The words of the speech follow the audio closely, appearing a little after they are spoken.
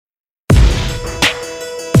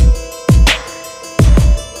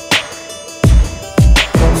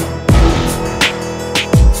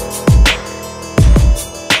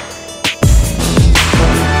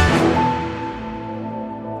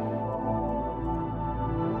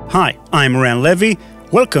Hi, I'm Ran Levy.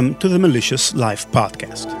 Welcome to the Malicious Life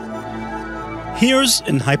podcast. Here's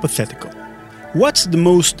an hypothetical. What's the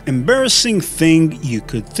most embarrassing thing you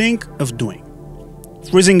could think of doing?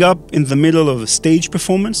 Freezing up in the middle of a stage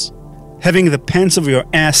performance? Having the pants of your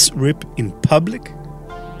ass rip in public?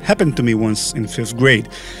 Happened to me once in 5th grade.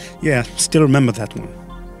 Yeah, still remember that one.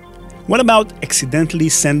 What about accidentally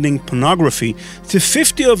sending pornography to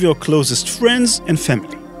 50 of your closest friends and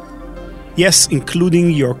family? Yes,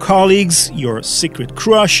 including your colleagues, your secret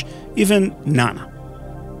crush, even Nana.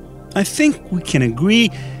 I think we can agree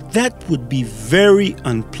that would be very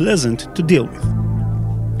unpleasant to deal with.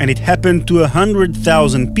 And it happened to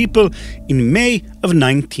 100,000 people in May of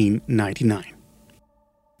 1999.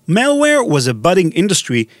 Malware was a budding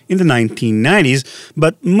industry in the 1990s,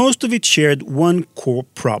 but most of it shared one core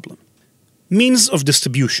problem: means of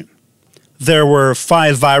distribution. There were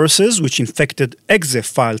file viruses which infected exe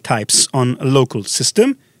file types on a local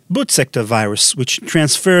system, boot sector virus which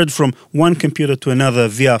transferred from one computer to another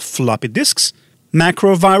via floppy disks,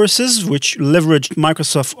 macro viruses which leveraged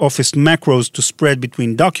Microsoft Office macros to spread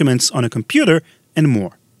between documents on a computer, and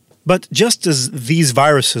more. But just as these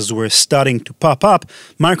viruses were starting to pop up,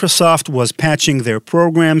 Microsoft was patching their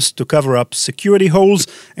programs to cover up security holes,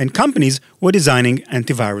 and companies were designing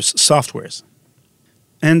antivirus softwares.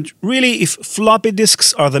 And really, if floppy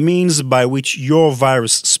disks are the means by which your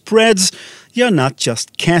virus spreads, you're not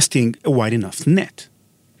just casting a wide enough net.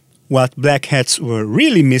 What black hats were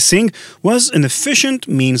really missing was an efficient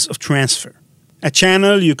means of transfer. A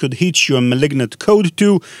channel you could hitch your malignant code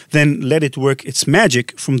to, then let it work its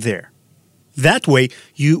magic from there. That way,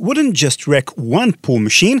 you wouldn't just wreck one poor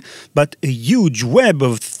machine, but a huge web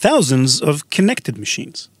of thousands of connected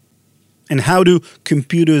machines. And how do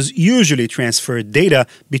computers usually transfer data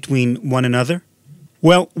between one another?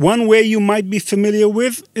 Well, one way you might be familiar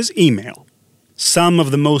with is email. Some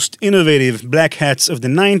of the most innovative black hats of the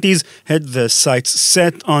 90s had their sights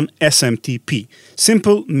set on SMTP,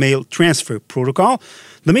 Simple Mail Transfer Protocol,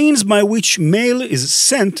 the means by which mail is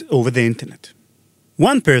sent over the internet.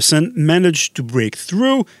 One person managed to break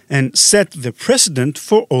through and set the precedent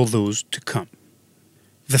for all those to come.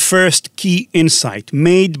 The first key insight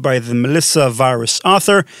made by the Melissa virus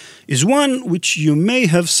author is one which you may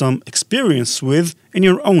have some experience with in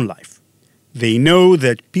your own life. They know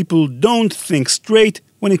that people don't think straight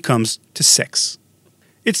when it comes to sex.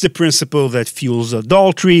 It's the principle that fuels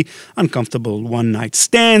adultery, uncomfortable one-night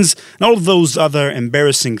stands, and all those other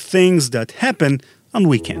embarrassing things that happen on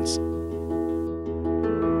weekends.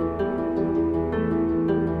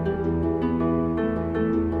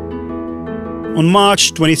 On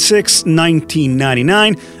March 26,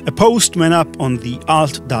 1999, a post went up on the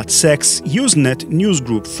alt.sex Usenet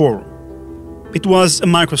newsgroup forum. It was a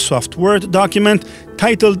Microsoft Word document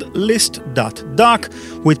titled list.doc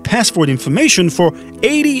with password information for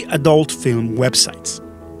 80 adult film websites.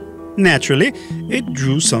 Naturally, it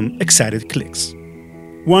drew some excited clicks.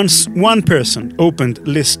 Once one person opened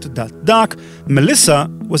list.doc, Melissa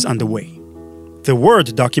was underway. The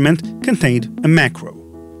Word document contained a macro.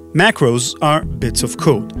 Macros are bits of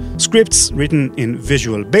code, scripts written in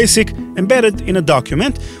Visual Basic embedded in a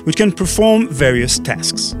document which can perform various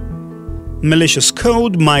tasks. Malicious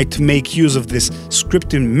code might make use of this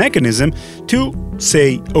scripting mechanism to,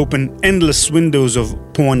 say, open endless windows of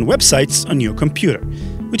porn websites on your computer,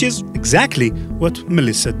 which is exactly what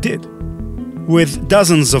Melissa did. With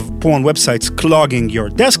dozens of porn websites clogging your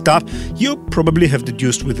desktop, you probably have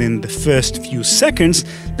deduced within the first few seconds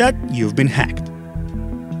that you've been hacked.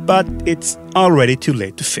 But it's already too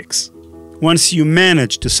late to fix. Once you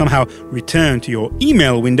manage to somehow return to your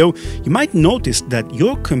email window, you might notice that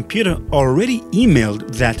your computer already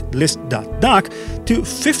emailed that list.doc to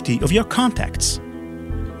 50 of your contacts.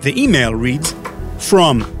 The email reads,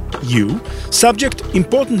 "From you, subject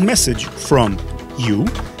important message from you,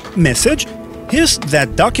 message, here's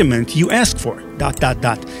that document you asked for, ...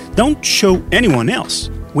 Don't show anyone else,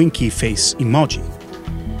 winky face emoji."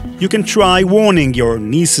 You can try warning your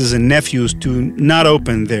nieces and nephews to not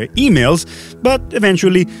open their emails, but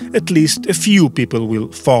eventually at least a few people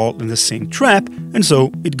will fall in the same trap, and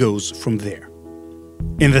so it goes from there.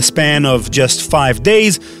 In the span of just 5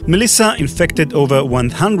 days, Melissa infected over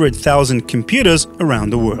 100,000 computers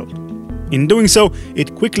around the world. In doing so,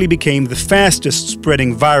 it quickly became the fastest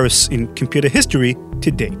spreading virus in computer history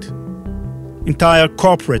to date. Entire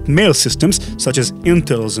corporate mail systems, such as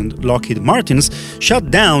Intel's and Lockheed Martin's,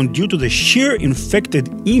 shut down due to the sheer infected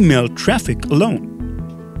email traffic alone.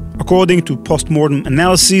 According to postmortem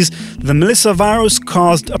analyses, the Melissa virus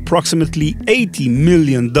caused approximately $80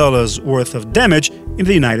 million worth of damage in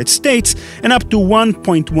the United States and up to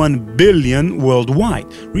 1.1 billion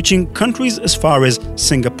worldwide, reaching countries as far as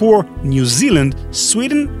Singapore, New Zealand,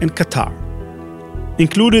 Sweden, and Qatar.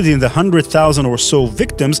 Included in the 100,000 or so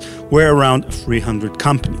victims were around 300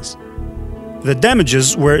 companies. The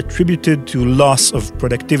damages were attributed to loss of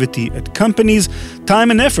productivity at companies, time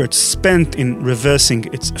and effort spent in reversing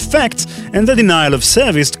its effects, and the denial of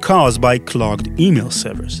service caused by clogged email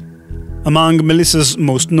servers. Among Melissa's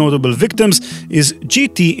most notable victims is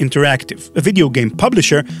GT Interactive, a video game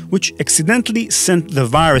publisher which accidentally sent the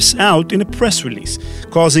virus out in a press release,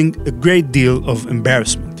 causing a great deal of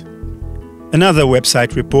embarrassment. Another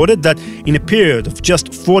website reported that in a period of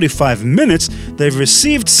just 45 minutes, they've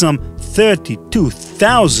received some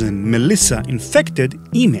 32,000 Melissa-infected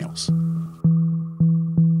emails.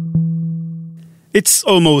 It's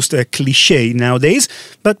almost a cliché nowadays,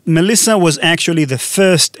 but Melissa was actually the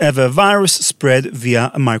first ever virus spread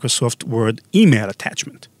via a Microsoft Word email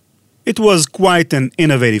attachment. It was quite an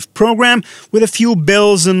innovative program with a few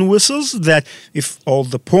bells and whistles that, if all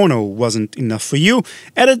the porno wasn't enough for you,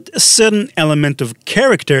 added a certain element of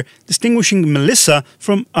character distinguishing Melissa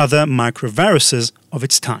from other microviruses of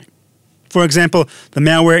its time. For example, the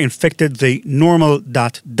malware infected the normal ...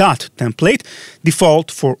 template, default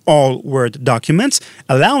for all Word documents,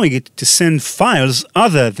 allowing it to send files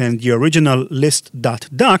other than the original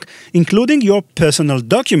list.doc, including your personal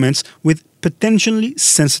documents with potentially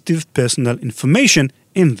sensitive personal information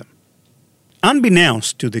in them.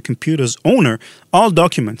 Unbeknownst to the computer's owner, all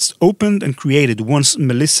documents opened and created once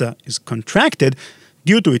Melissa is contracted,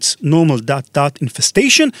 due to its normal ...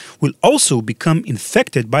 infestation, will also become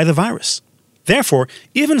infected by the virus. Therefore,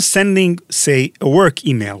 even sending, say, a work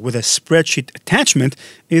email with a spreadsheet attachment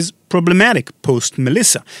is problematic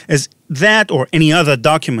post-Melissa, as that or any other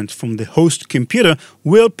document from the host computer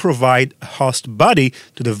will provide a host body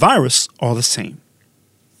to the virus all the same.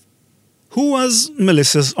 Who was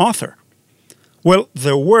Melissa's author? Well,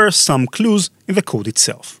 there were some clues in the code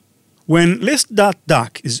itself. When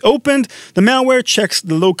list.doc is opened, the malware checks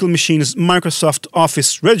the local machine's Microsoft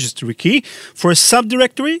Office registry key for a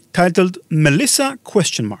subdirectory titled Melissa ?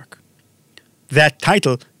 That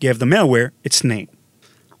title gave the malware its name.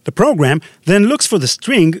 The program then looks for the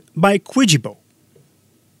string by Quijibo.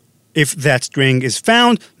 If that string is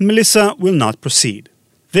found, Melissa will not proceed.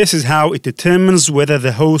 This is how it determines whether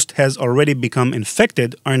the host has already become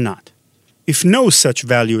infected or not. If no such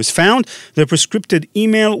value is found, the prescripted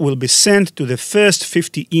email will be sent to the first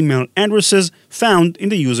 50 email addresses found in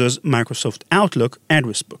the user's Microsoft Outlook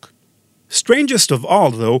address book. Strangest of all,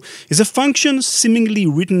 though, is a function seemingly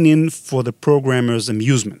written in for the programmer's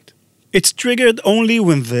amusement. It's triggered only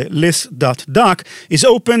when the list.doc is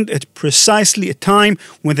opened at precisely a time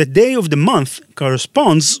when the day of the month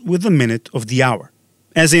corresponds with the minute of the hour.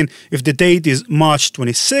 As in, if the date is March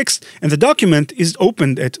 26th and the document is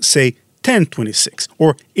opened at, say, 10:26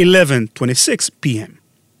 or 11:26 p.m.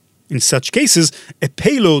 In such cases, a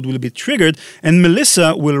payload will be triggered and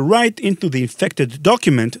Melissa will write into the infected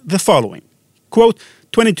document the following. Quote,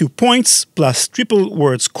 22 points plus triple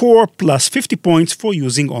word score plus 50 points for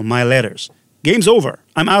using all my letters. Game's over.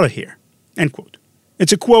 I'm out of here. End quote.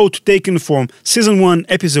 It's a quote taken from Season 1,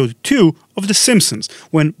 Episode 2 of The Simpsons,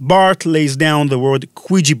 when Bart lays down the word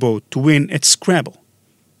Quijibo to win at Scrabble.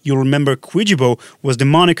 You'll remember Quijibo was the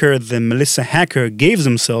moniker the Melissa hacker gave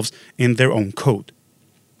themselves in their own code.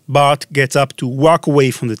 Bart gets up to walk away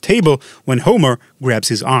from the table when Homer grabs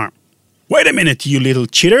his arm. Wait a minute, you little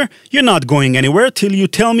cheater. You're not going anywhere till you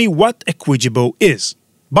tell me what a Quijibo is.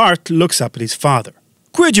 Bart looks up at his father.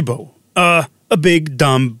 Quijibo, a big,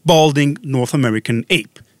 dumb, balding North American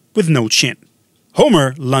ape with no chin.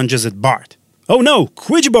 Homer lunges at Bart. Oh no,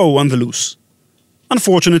 Quijibo on the loose.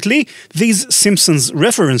 Unfortunately, these Simpsons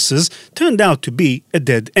references turned out to be a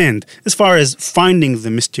dead end as far as finding the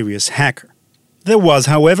mysterious hacker. There was,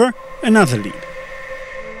 however, another lead.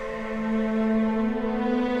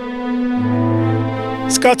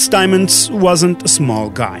 Scott Steinmetz wasn't a small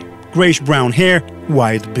guy. Grayish-brown hair,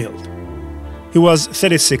 wide build. He was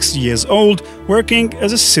 36 years old, working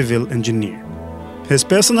as a civil engineer. His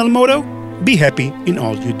personal motto? Be happy in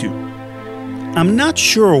all you do. I'm not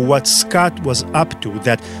sure what Scott was up to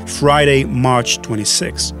that Friday, March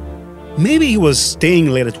 26. Maybe he was staying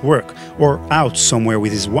late at work or out somewhere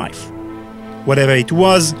with his wife. Whatever it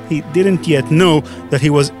was, he didn't yet know that he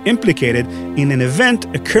was implicated in an event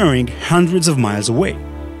occurring hundreds of miles away.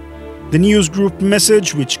 The newsgroup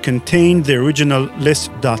message, which contained the original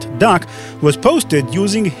list.doc, was posted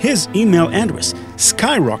using his email address,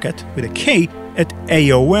 skyrocket with a K at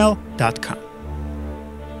AOL.com.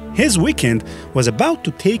 His weekend was about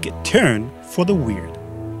to take a turn for the weird.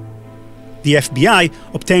 The FBI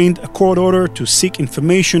obtained a court order to seek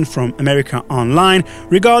information from America Online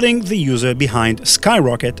regarding the user behind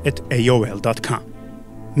Skyrocket at AOL.com.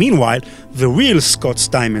 Meanwhile, the real Scott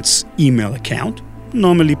Steinmetz email account,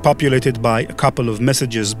 normally populated by a couple of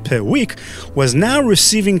messages per week, was now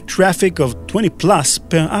receiving traffic of 20 plus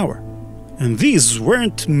per hour. And these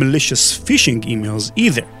weren't malicious phishing emails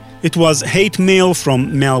either. It was hate mail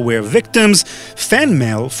from malware victims, fan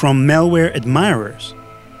mail from malware admirers.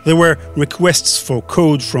 There were requests for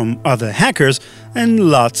code from other hackers, and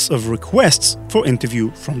lots of requests for interview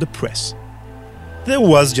from the press. There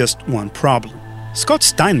was just one problem. Scott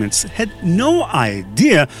Steinmetz had no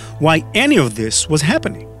idea why any of this was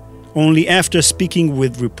happening. Only after speaking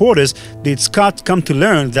with reporters did Scott come to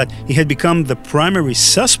learn that he had become the primary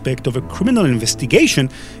suspect of a criminal investigation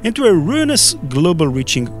into a ruinous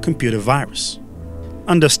global-reaching computer virus.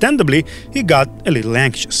 Understandably, he got a little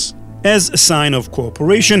anxious. As a sign of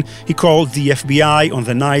cooperation, he called the FBI on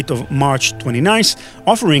the night of March 29th,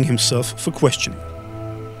 offering himself for questioning.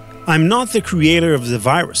 "I'm not the creator of the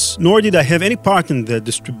virus, nor did I have any part in the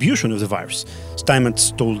distribution of the virus,"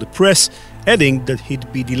 Steinmetz told the press, adding that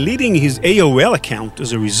he'd be deleting his AOL account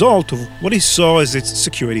as a result of what he saw as its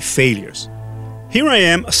security failures. "Here I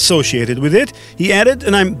am associated with it," he added,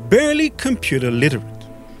 "and I'm barely computer literate."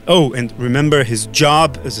 Oh, and remember his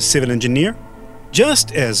job as a civil engineer?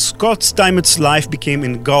 Just as Scott Steinmetz's life became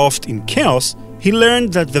engulfed in chaos, he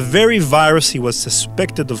learned that the very virus he was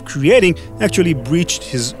suspected of creating actually breached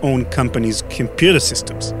his own company's computer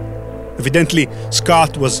systems. Evidently,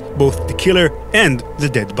 Scott was both the killer and the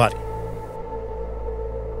dead body.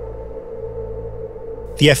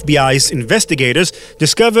 The FBI's investigators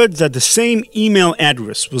discovered that the same email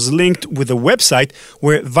address was linked with a website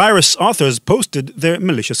where virus authors posted their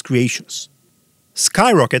malicious creations.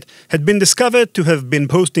 Skyrocket had been discovered to have been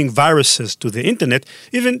posting viruses to the internet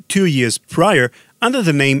even 2 years prior under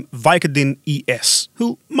the name Vicodin ES,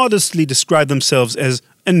 who modestly described themselves as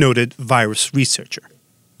a noted virus researcher.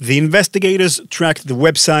 The investigators tracked the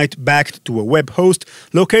website back to a web host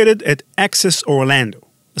located at Access Orlando,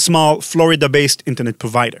 a small Florida-based internet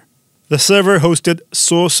provider. The server hosted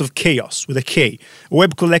Source of Chaos with a K, a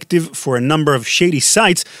web collective for a number of shady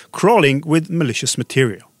sites crawling with malicious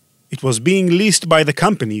material. It was being leased by the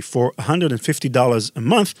company for $150 a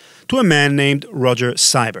month to a man named Roger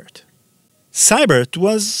Seibert. Seibert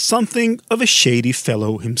was something of a shady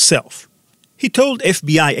fellow himself. He told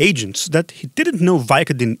FBI agents that he didn't know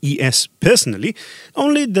Vicodin ES personally,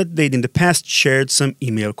 only that they'd in the past shared some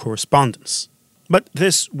email correspondence. But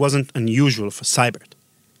this wasn't unusual for Seibert.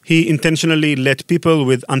 He intentionally let people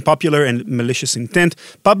with unpopular and malicious intent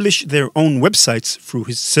publish their own websites through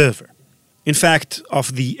his server. In fact,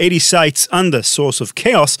 of the 80 sites under Source of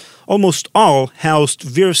Chaos, almost all housed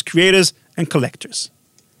virus creators and collectors.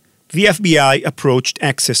 The FBI approached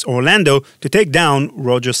Access Orlando to take down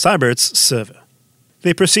Roger Seibert's server.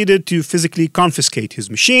 They proceeded to physically confiscate his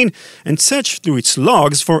machine and search through its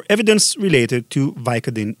logs for evidence related to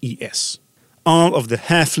Vicodin ES. All of the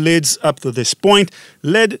half-lids up to this point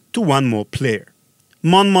led to one more player,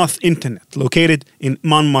 Monmouth Internet, located in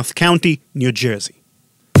Monmouth County, New Jersey.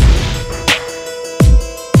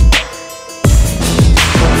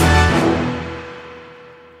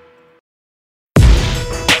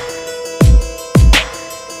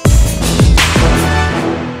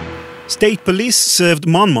 State police served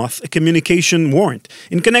Monmouth a communication warrant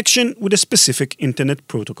in connection with a specific Internet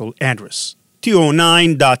Protocol address,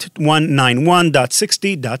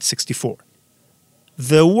 209.191.60.64.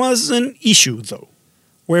 There was an issue, though.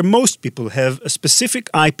 Where most people have a specific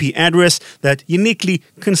IP address that uniquely,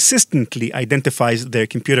 consistently identifies their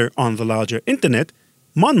computer on the larger Internet,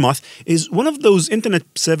 Monmouth is one of those Internet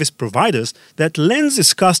service providers that lends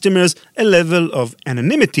its customers a level of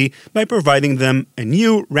anonymity by providing them a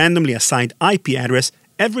new randomly assigned IP address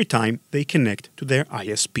every time they connect to their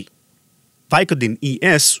ISP. Vicodin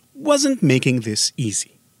ES wasn't making this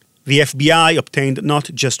easy. The FBI obtained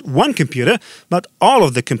not just one computer, but all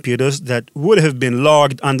of the computers that would have been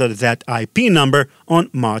logged under that IP number on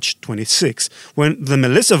March 26, when the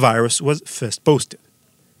Melissa virus was first posted.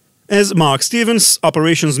 As Mark Stevens,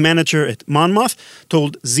 operations manager at Monmouth,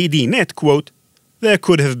 told ZDNet, quote, "There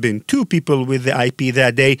could have been 2 people with the IP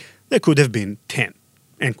that day, there could have been 10,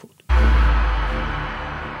 end quote.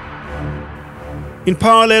 In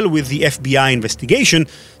parallel with the FBI investigation,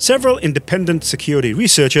 several independent security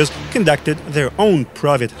researchers conducted their own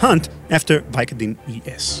private hunt after Vicodin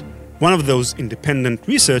ES. One of those independent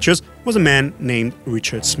researchers was a man named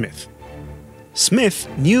Richard Smith. Smith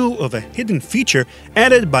knew of a hidden feature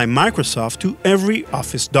added by Microsoft to every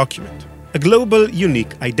Office document, a Global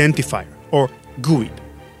Unique Identifier, or GUID.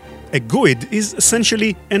 A GUID is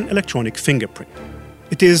essentially an electronic fingerprint.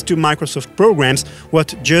 It is to Microsoft programs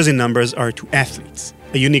what jersey numbers are to athletes,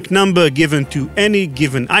 a unique number given to any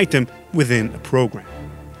given item within a program.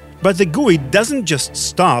 But the GUID doesn't just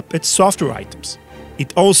stop at software items.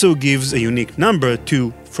 It also gives a unique number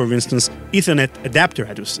to, for instance, Ethernet adapter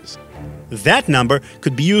addresses. That number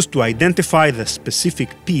could be used to identify the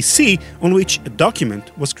specific PC on which a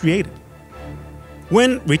document was created.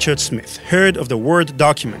 When Richard Smith heard of the Word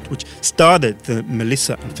document which started the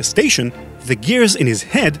Melissa infestation, the gears in his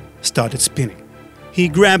head started spinning. He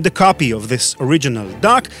grabbed a copy of this original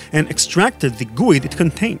doc and extracted the GUID it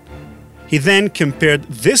contained. He then compared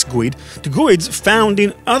this GUID to GUIDs found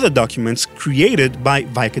in other documents created by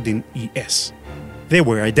Vicodin ES. They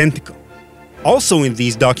were identical. Also in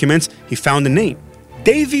these documents, he found a name,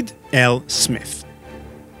 David L. Smith.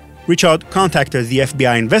 Richard contacted the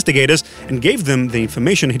FBI investigators and gave them the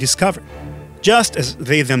information he discovered, just as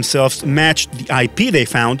they themselves matched the IP they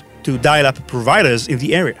found to dial-up providers in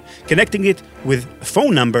the area, connecting it with a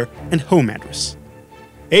phone number and home address.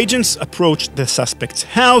 Agents approached the suspect's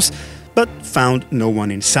house, but found no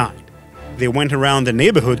one inside. They went around the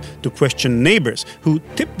neighborhood to question neighbors who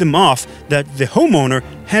tipped them off that the homeowner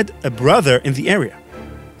had a brother in the area.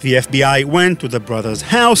 The FBI went to the brother's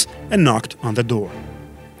house and knocked on the door.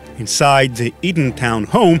 Inside the Eatontown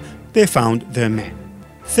home, they found their man,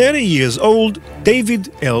 30 years old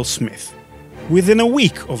David L. Smith. Within a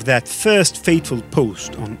week of that first fateful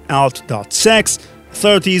post on alt.sex,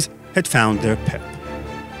 authorities had found their pep.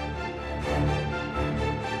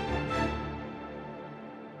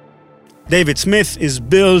 David Smith is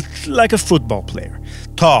built like a football player.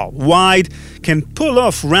 Tall, wide, can pull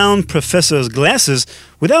off round professor's glasses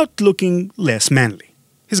without looking less manly.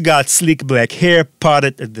 He's got sleek black hair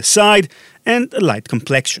parted at the side and a light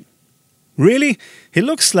complexion. Really, he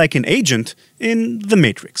looks like an agent in The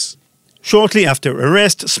Matrix. Shortly after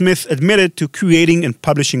arrest, Smith admitted to creating and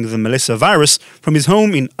publishing the Melissa virus from his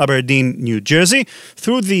home in Aberdeen, New Jersey,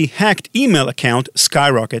 through the hacked email account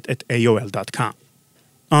skyrocket@aol.com.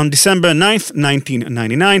 On December 9,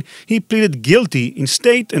 1999, he pleaded guilty in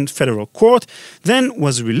state and federal court, then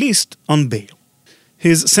was released on bail.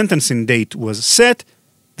 His sentencing date was set,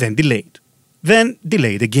 then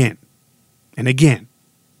delayed again, and again,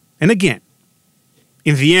 and again.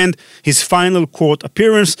 In the end, his final court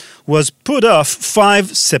appearance was put off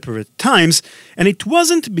 5 separate times, and it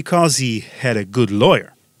wasn't because he had a good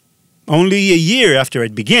lawyer. Only a year after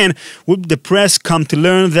it began would the press come to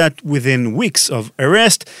learn that within weeks of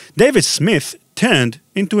arrest, David Smith turned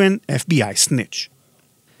into an FBI snitch.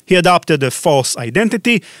 He adopted a false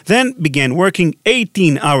identity, then began working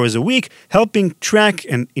 18 hours a week, helping track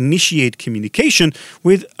and initiate communication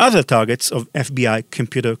with other targets of FBI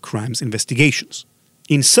computer crimes investigations.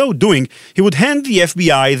 In so doing, he would hand the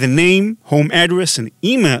FBI the name, home address, and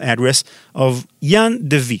email address of Jan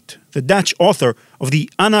de Wit, the Dutch author of the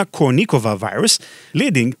Anna Kournikova virus,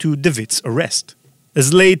 leading to de Wit's arrest.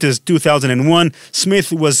 As late as 2001,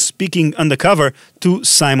 Smith was speaking undercover to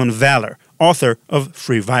Simon Valor, author of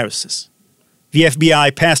Free Viruses. The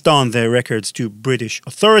FBI passed on their records to British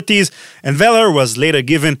authorities, and Valor was later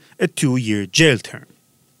given a 2-year jail term.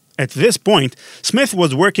 At this point, Smith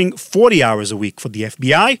was working 40 hours a week for the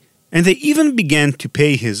FBI, and they even began to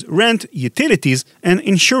pay his rent, utilities, and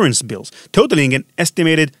insurance bills, totaling an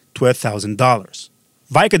estimated $12,000.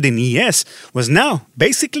 Vicodin ES was now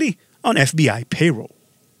basically on FBI payroll.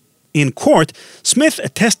 In court, Smith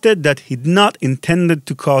attested that he'd not intended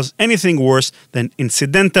to cause anything worse than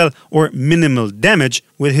incidental or minimal damage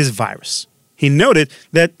with his virus. He noted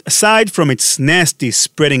that aside from its nasty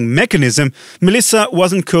spreading mechanism, Melissa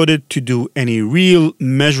wasn't coded to do any real,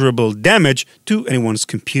 measurable damage to anyone's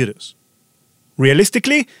computers.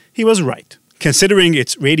 Realistically, he was right. Considering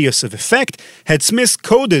its radius of effect, had Smith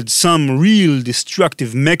coded some real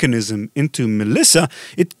destructive mechanism into Melissa,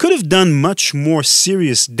 it could have done much more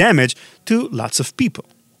serious damage to lots of people.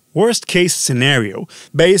 Worst case scenario,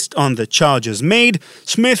 based on the charges made,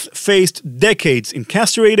 Smith faced decades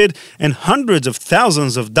incarcerated and hundreds of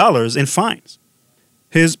thousands of dollars in fines.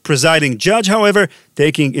 His presiding judge, however,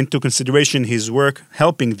 taking into consideration his work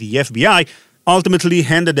helping the FBI, ultimately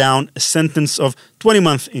handed down a sentence of 20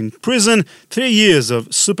 months in prison, 3 years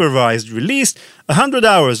of supervised release, 100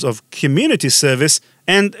 hours of community service,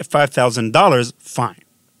 and a $5,000 fine.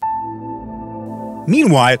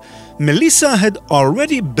 Meanwhile, Melissa had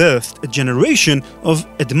already birthed a generation of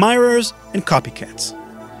admirers and copycats.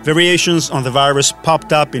 Variations on the virus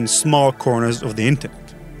popped up in small corners of the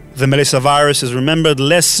internet. The Melissa virus is remembered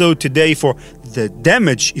less so today for the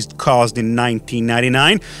damage it caused in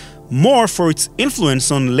 1999, more for its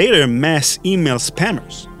influence on later mass email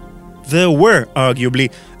spammers. There were,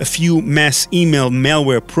 arguably, a few mass email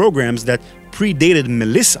malware programs that predated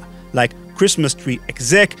Melissa, like Christmas Tree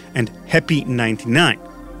Exec and Happy 99.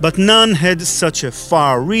 But none had such a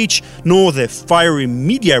far reach nor the fiery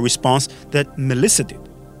media response that Melissa did.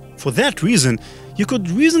 For that reason, you could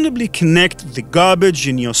reasonably connect the garbage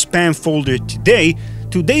in your spam folder today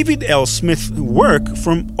to David L. Smith's work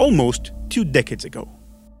from almost 2 decades ago.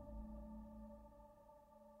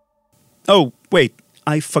 Oh, wait,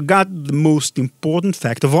 I forgot the most important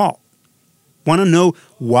fact of all. Want to know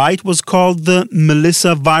why it was called the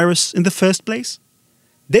Melissa virus in the first place?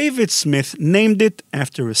 David Smith named it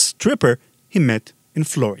after a stripper he met in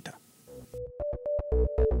Florida.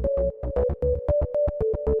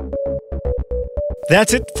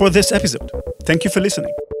 That's it for this episode. Thank you for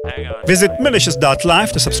listening. Visit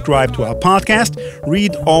malicious.live to subscribe to our podcast,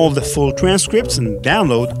 read all the full transcripts, and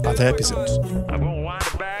download other episodes.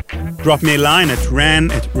 Drop me a line at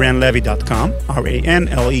ran@ranlevy.com,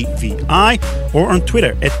 RANLEVI, or on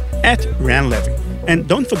Twitter at ranlevy. And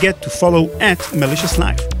don't forget to follow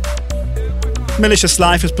 @maliciouslife. Malicious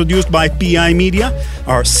Life is produced by PI Media.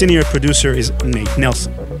 Our senior producer is Nate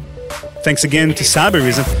Nelson. Thanks again to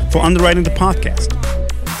Cybereason for underwriting the podcast.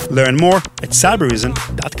 Learn more at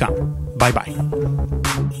cybereason.com. Bye-bye.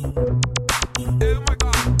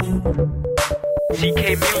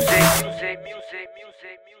 CK Music.